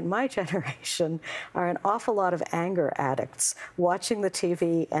see in my generation are an awful lot of anger addicts watching the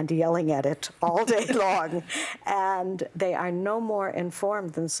TV and yelling at it all day long. And they are no more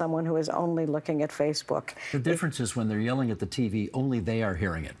informed than someone who is only looking at Facebook. The difference is when they're yelling at the TV, only they are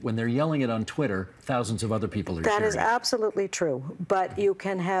hearing it. When they're yelling it on Twitter, thousands of other people are sharing it. That is it. absolutely true. But you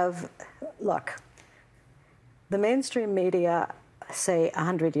can have, look, the mainstream media, say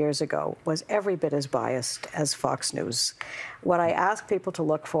 100 years ago, was every bit as biased as Fox News. What I ask people to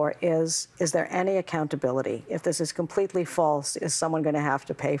look for is there any accountability? If this is completely false, is someone going to have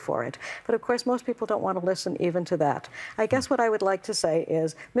to pay for it? But of course, most people don't want to listen even to that. I guess what I would like to say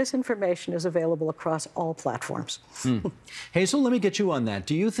is misinformation is available across all platforms. Hazel, let me get you on that.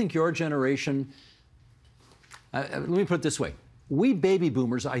 Do you think your generation, let me put it this way. We baby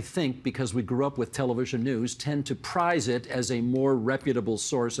boomers, I think, because we grew up with television news, tend to prize it as a more reputable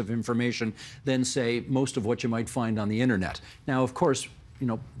source of information than, say, most of what you might find on the internet. Now, of course, you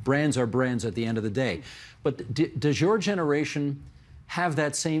know, brands are brands at the end of the day. But does your generation have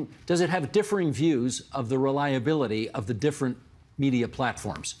that same, does it have differing views of the reliability of the different media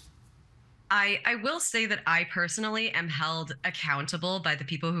platforms? I will say that I personally am held accountable by the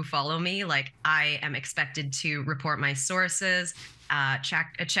people who follow me. Like, I am expected to report my sources,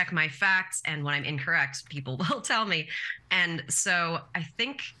 check my facts, and when I'm incorrect, people will tell me. And so I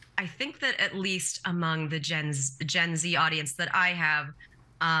think that at least among the Gen Z audience that I have,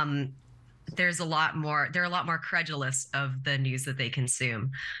 they're a lot more credulous of the news that they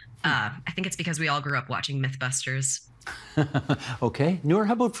consume. I think it's because we all grew up watching Mythbusters. Okay. Noor,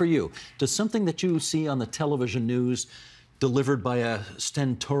 how about for you? Does something that you see on the television news delivered by a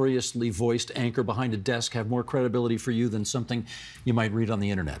stentoriously voiced anchor behind a desk have more credibility for you than something you might read on the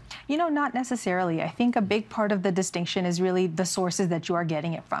internet? You know, not necessarily. I think a big part of the distinction is really the sources that you are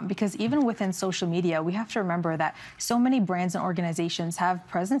getting it from, because even within social media, we have to remember that so many brands and organizations have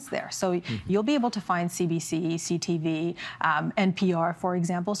presence there. So you'll be able to find CBC, CTV, NPR, for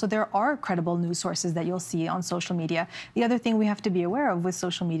example. So there are credible news sources that you'll see on social media. The other thing we have to be aware of with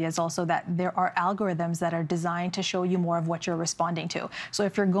social media is also that there are algorithms that are designed to show you more of what you're responding to. So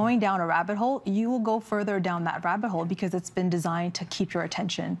if you're going down a rabbit hole, you will go further down that rabbit hole because it's been designed to keep your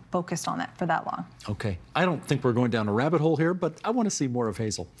attention focused on that for that long. Okay. I don't think we're going down a rabbit hole here, but I want to see more of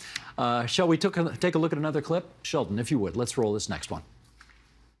Hazel. Shall we take a look at another clip? Sheldon, if you would, let's roll this next one.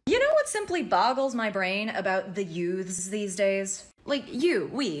 You know what simply boggles my brain about the youths these days? Like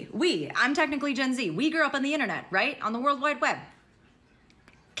we, I'm technically Gen Z. We grew up on the internet, right? On the World Wide Web.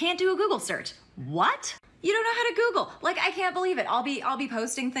 Can't do a Google search. What? You don't know how to Google. Like, I can't believe it. I'll be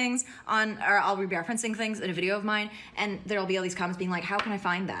posting things or I'll be referencing things in a video of mine, and there'll be all these comments being like, how can I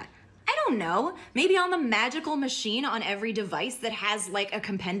find that? I don't know. Maybe on the magical machine on every device that has like a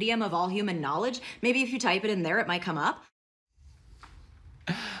compendium of all human knowledge. Maybe if you type it in there, it might come up.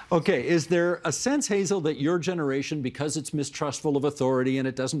 Okay, is there a sense, Hazel, that your generation, because it's mistrustful of authority and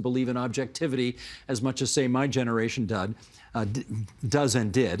it doesn't believe in objectivity as much as, say, my generation does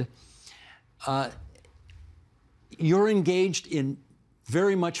and did, you're engaged in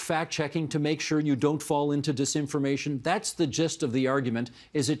very much fact-checking to make sure you don't fall into disinformation? That's the gist of the argument.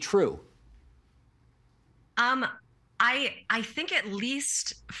 Is it true? I think at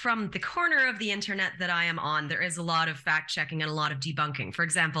least from the corner of the internet that I am on, there is a lot of fact-checking and a lot of debunking. For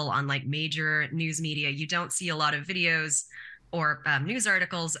example, on like major news media, you don't see a lot of videos or news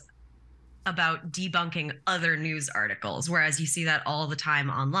articles about debunking other news articles, whereas you see that all the time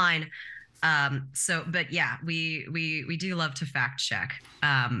online. But yeah, we do love to fact check.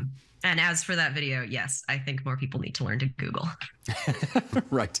 And as for that video, yes, I think more people need to learn to Google.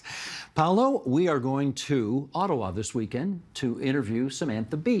 Right. Paolo, we are going to Ottawa this weekend to interview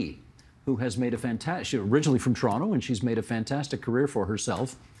Samantha Bee, who has made a fantastic, she's originally from Toronto, and she's made a fantastic career for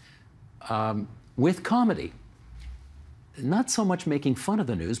herself with comedy. Not so much making fun of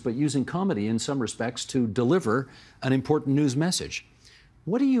the news, but using comedy in some respects to deliver an important news message.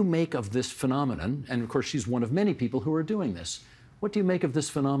 What do you make of this phenomenon? And of course, she's one of many people who are doing this. What do you make of this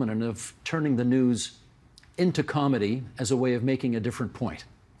phenomenon of turning the news into comedy as a way of making a different point?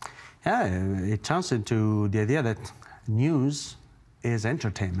 Yeah, it turns into the idea that news is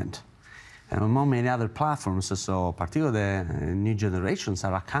entertainment. And among many other platforms, so particularly the new generations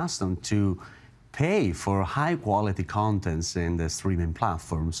are accustomed to pay for high quality contents in the streaming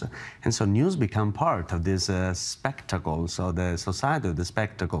platforms. And so news become part of this spectacle, so the society of the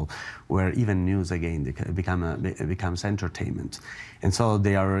spectacle, where even news again becomes entertainment. And so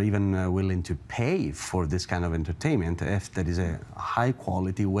they are even willing to pay for this kind of entertainment if there is a high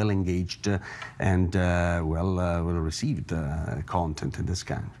quality, well engaged and well received content in this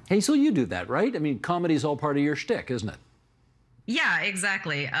kind. Hazel, you do that, right? I mean, comedy is all part of your shtick, isn't it? Yeah,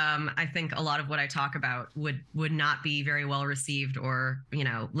 exactly. I think a lot of what I talk about would not be very well received or,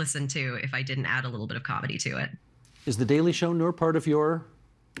 listened to if I didn't add a little bit of comedy to it. Is The Daily Show, Noor, part of your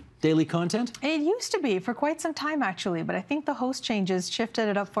daily content? It used to be for quite some time, actually, but I think the host changes shifted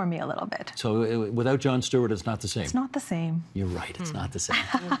it up for me a little bit. So without Jon Stewart, it's not the same? It's not the same. You're right, it's not the same.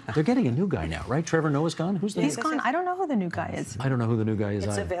 They're getting a new guy now, right? Trevor Noah's gone? Who's the He's gone. I don't know who the new guy is. I don't know who the new guy is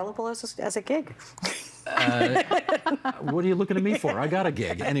It's either. available as a gig. What are you looking at me for? I got a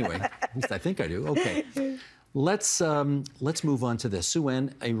gig. Anyway, at least I think I do. Okay. Let's move on to this.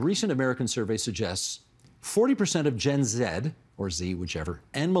 Sue-Ann, a recent American survey suggests 40% of Gen Z, or Z, whichever,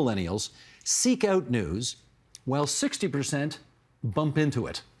 and millennials seek out news, while 60% bump into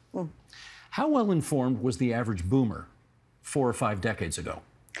it. How well informed was the average boomer 4 or 5 decades ago?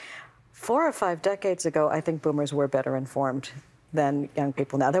 4 or 5 decades ago, I think boomers were better informed than young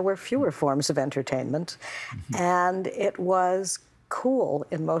people now. There were fewer forms of entertainment, and it was cool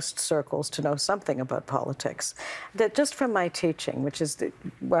in most circles to know something about politics. That just from my teaching, which is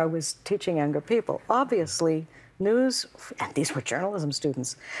where I was teaching younger people, obviously news, and these were journalism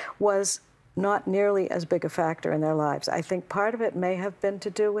students, was not nearly as big a factor in their lives. I think part of it may have been to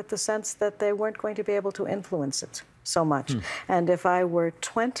do with the sense that they weren't going to be able to influence it so much. And if I were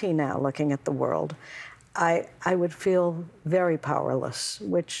 20 now looking at the world, I would feel very powerless,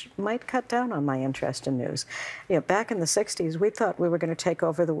 which might cut down on my interest in news. Back in the 60s, we thought we were going to take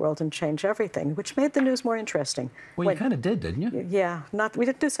over the world and change everything, which made the news more interesting. Well, you kind of did, didn't you? Yeah, we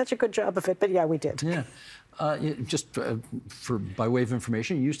didn't do such a good job of it, but yeah, we did. Yeah. By way of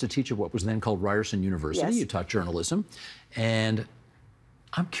information, you used to teach at what was then called Ryerson University. Yes. You taught journalism. And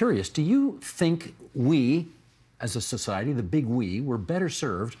I'm curious, do you think we, as a society, the big we, were better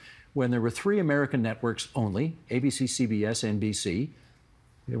served when there were 3 American networks only, ABC, CBS, NBC?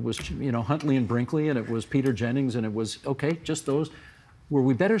 It was, Huntley and Brinkley, and it was Peter Jennings, and it was, okay, just those. Were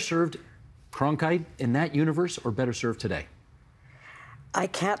we better served, Cronkite, in that universe, or better served today? I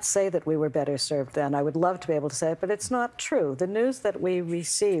can't say that we were better served then. I would love to be able to say it, but it's not true. The news that we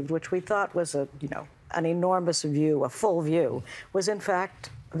received, which we thought was an enormous view, a full view, was in fact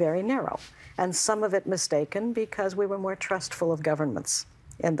very narrow. And some of it mistaken because we were more trustful of governments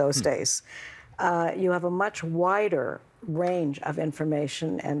in those days. You have a much wider range of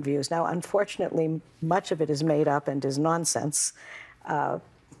information and views. Now, unfortunately, much of it is made up and is nonsense.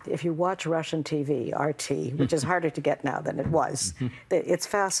 If you watch Russian TV, RT, which is harder to get now than it was, it's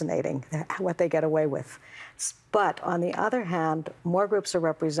fascinating what they get away with. But on the other hand, more groups are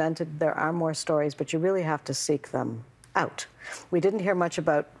represented, there are more stories, but you really have to seek them out. We didn't hear much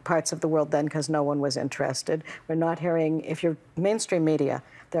about parts of the world then because no one was interested. We're not hearing, if you're mainstream media,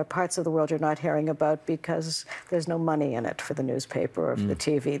 there are parts of the world you're not hearing about because there's no money in it for the newspaper or for the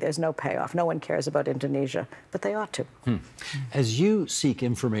TV. There's no payoff. No one cares about Indonesia, but they ought to. As you seek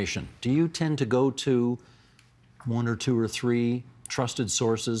information, do you tend to go to 1 or 2 or 3 trusted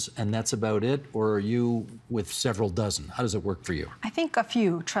sources and that's about it, or are you with several dozen? How does it work for you? I think a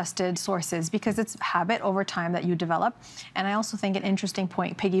few trusted sources because it's habit over time that you develop. And I also think an interesting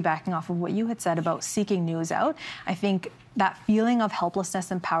point, piggybacking off of what you had said about seeking news out, I think that feeling of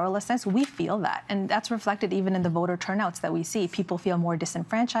helplessness and powerlessness, we feel that. And that's reflected even in the voter turnouts that we see. People feel more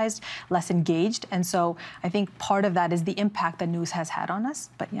disenfranchised, less engaged. And so I think part of that is the impact that news has had on us.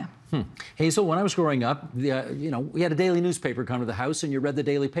 But yeah. Hazel, when I was growing up, we had a daily newspaper come to the house and you read the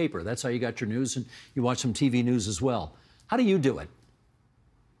daily paper. That's how you got your news, and you watched some TV news as well. How do you do it?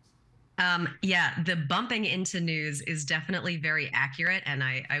 Yeah, the bumping into news is definitely very accurate. And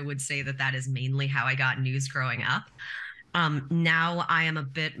I would say that is mainly how I got news growing up. Now I am a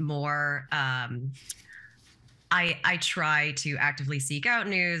bit more, I try to actively seek out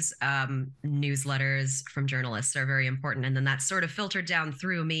news. Newsletters from journalists are very important. And then that's sort of filtered down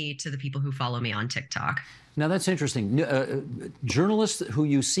through me to the people who follow me on TikTok. Now that's interesting. Journalists who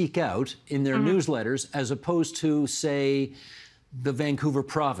you seek out in their newsletters, as opposed to, say, the Vancouver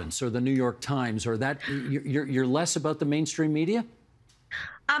Province or the New York Times, or that, you're less about the mainstream media?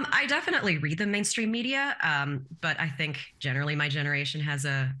 I definitely read the mainstream media, but I think generally my generation has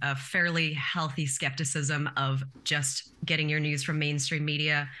a fairly healthy skepticism of just getting your news from mainstream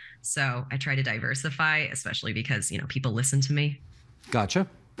media. So I try to diversify, especially because, people listen to me. Gotcha.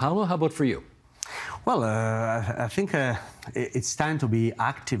 Paolo, how about for you? Well, I think it's time to be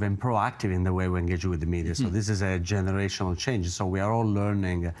active and proactive in the way we engage with the media. So this is a generational change. So we are all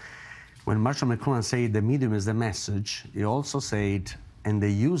learning. When Marshall McLuhan said the medium is the message, he also said, and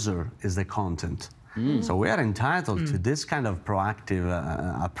the user is the content. So we are entitled to this kind of proactive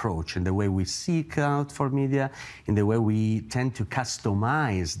approach in the way we seek out for media, in the way we tend to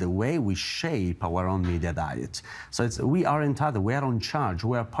customize the way we shape our own media diet. So we are entitled, we are on charge,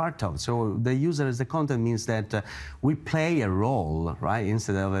 we are part of. So the user as the content means that we play a role, right?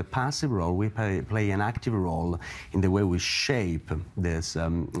 Instead of a passive role, we play an active role in the way we shape this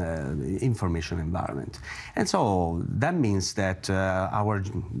information environment. And so that means that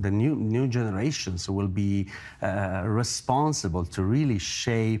the new generations will be responsible to really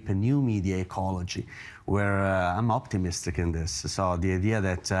shape a new media ecology where I'm optimistic in this. So the idea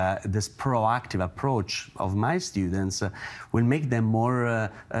that this proactive approach of my students will make them more,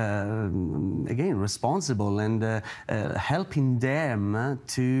 again, responsible and helping them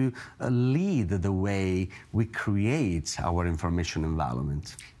to lead the way we create our information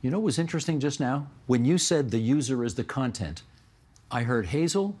environment. You know what was interesting just now? When you said the user is the content, I heard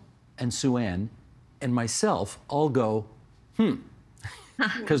Hazel and Sue-Ann and myself all go,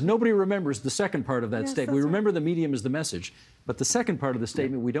 because nobody remembers the second part of that statement. We remember the medium is the message, but the second part of the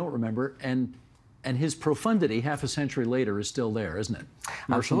statement we don't remember, and his profundity half a century later is still there, isn't it?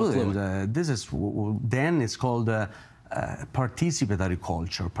 Absolutely. And, this is then it's called participatory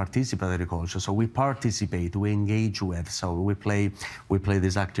culture. So we participate, we engage with, so we play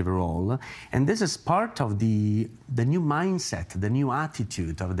this active role, and this is part of the new mindset, the new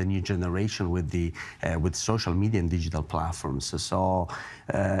attitude of the new generation with social media and digital platforms. So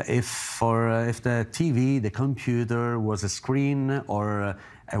if the TV, the computer was a screen or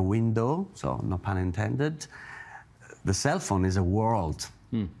a window, so no pun intended, the cell phone is a world.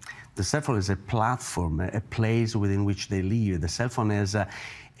 The cell phone is a platform, a place within which they live. The cell phone is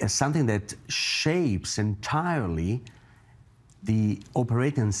something that shapes entirely the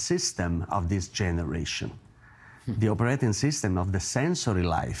operating system of this generation, the operating system of the sensory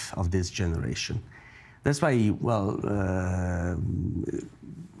life of this generation. That's why, well,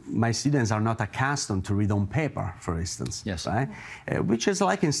 my students are not accustomed to read on paper, for instance, right? Which is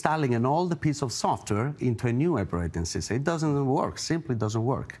like installing an old piece of software into a new operating system. It doesn't work, simply doesn't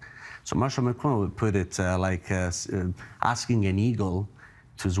work. So Marshall McLuhan would put it like asking an eagle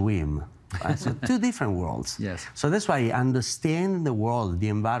to swim. Right? So two different worlds. So that's why understanding the world, the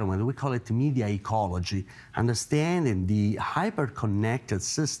environment, we call it media ecology, understanding the hyper-connected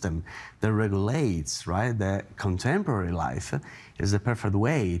system that regulates, right, the contemporary life is the perfect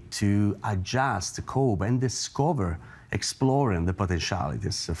way to adjust, cope, and discover, exploring the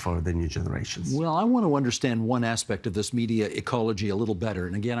potentialities for the new generations. Well, I want to understand one aspect of this media ecology a little better.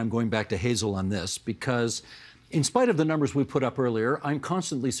 And again, I'm going back to Hazel on this, because in spite of the numbers we put up earlier, I'm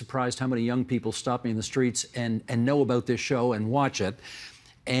constantly surprised how many young people stop me in the streets and know about this show and watch it.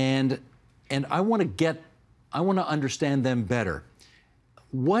 And I want to understand them better.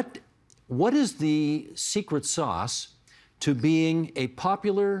 What is the secret sauce to being a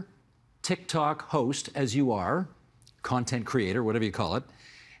popular TikTok host, as you are, content creator, whatever you call it,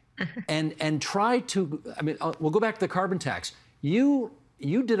 and try to, I mean, we'll go back to the carbon tax. You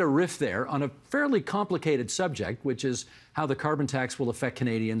did a riff there on a fairly complicated subject, which is how the carbon tax will affect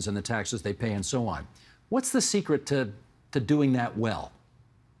Canadians and the taxes they pay and so on. What's the secret to doing that well?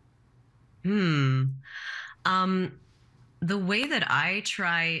 The way that I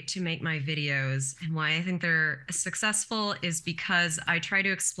try to make my videos and why I think they're successful is because I try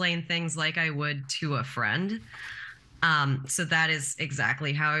to explain things like I would to a friend. So that is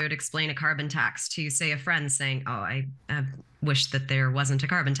exactly how I would explain a carbon tax to, say, a friend saying, oh, I wish that there wasn't a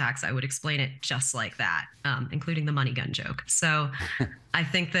carbon tax. I would explain it just like that, including the money gun joke. So I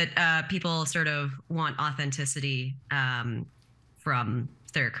think that people sort of want authenticity from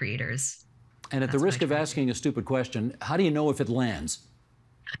their creators. And at the risk of asking a stupid question, how do you know if it lands?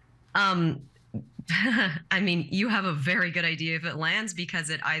 I mean, you have a very good idea if it lands because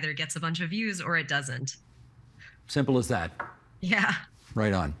it either gets a bunch of views or it doesn't. Simple as that. Yeah.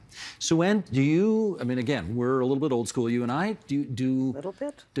 Right on. Sue-Ann, do you, I mean, again, we're a little bit old school, you and I. Do a little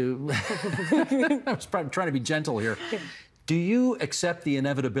bit? I was trying to be gentle here. Do you accept the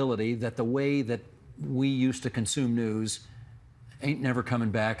inevitability that the way that we used to consume news ain't never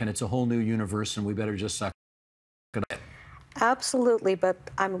coming back and it's a whole new universe and we better just suck it up? Absolutely, but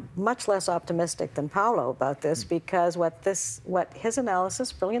I'm much less optimistic than Paolo about this because what his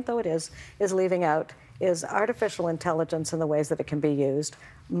analysis, brilliant though it is leaving out is artificial intelligence and the ways that it can be used,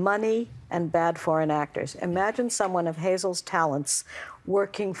 money, and bad foreign actors. Imagine someone of Hazel's talents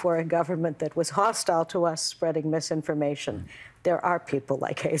working for a government that was hostile to us, spreading misinformation. There are people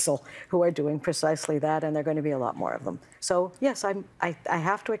like Hazel who are doing precisely that, and there are going to be a lot more of them. So, yes, I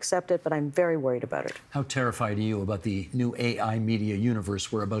have to accept it, but I'm very worried about it. How terrified are you about the new AI media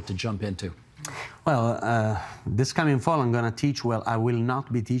universe we're about to jump into? Well, this coming fall, I'm going to teach, well, I will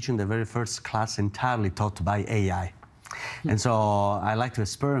not be teaching the very first class entirely taught by AI. And so I like to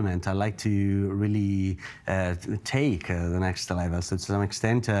experiment. I like to really take the next level. So to some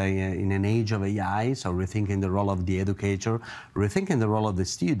extent, in an age of AI, so rethinking the role of the educator, rethinking the role of the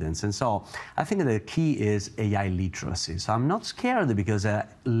students. And so I think the key is AI literacy. So I'm not scared because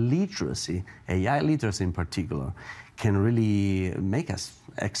literacy, AI literacy in particular, can really make us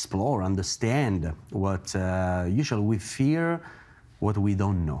explore, understand what usually we fear, what we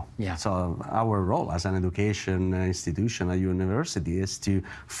don't know. Yeah. So our role as an education institution, a university, is to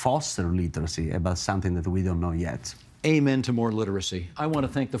foster literacy about something that we don't know yet. Amen to more literacy. I want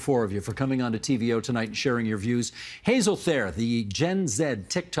to thank the four of you for coming on to TVO tonight and sharing your views. Hazel Thayer, the Gen Z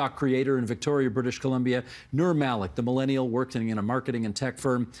TikTok creator in Victoria, British Columbia. Nur Malik, the millennial working in a marketing and tech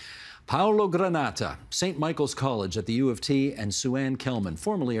firm. Paolo Granata, St. Michael's College at the U of T, and Sue-Ann Kelman,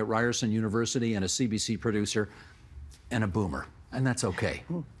 formerly at Ryerson University and a CBC producer, and a boomer. And that's okay.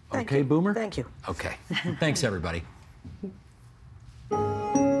 Thank okay, you. Boomer? Thank you. Okay. Thanks, everybody.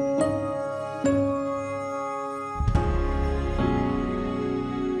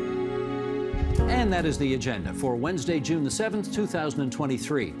 And that is the agenda for Wednesday, June the 7th,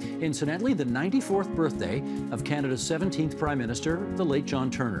 2023. Incidentally, the 94th birthday of Canada's 17th Prime Minister, the late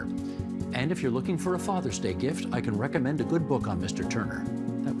John Turner. And if you're looking for a Father's Day gift, I can recommend a good book on Mr. Turner.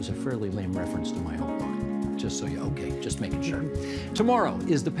 That was a fairly lame reference to my own book. Just so you, okay, just making sure. Tomorrow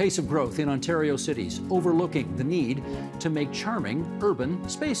is the pace of growth in Ontario cities, overlooking the need to make charming urban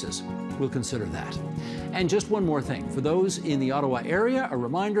spaces. We'll consider that. And just one more thing. For those in the Ottawa area, a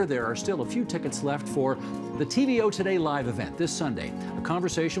reminder there are still a few tickets left for the TVO Today live event this Sunday, a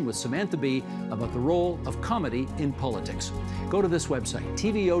conversation with Samantha Bee about the role of comedy in politics. Go to this website,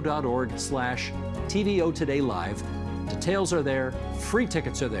 tvo.org/TVO Today Live. Details are there, free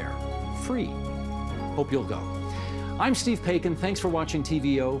tickets are there, free. Hope you'll go. I'm Steve Paikin. Thanks for watching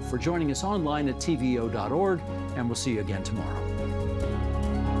TVO, for joining us online at tvo.org, and we'll see you again tomorrow.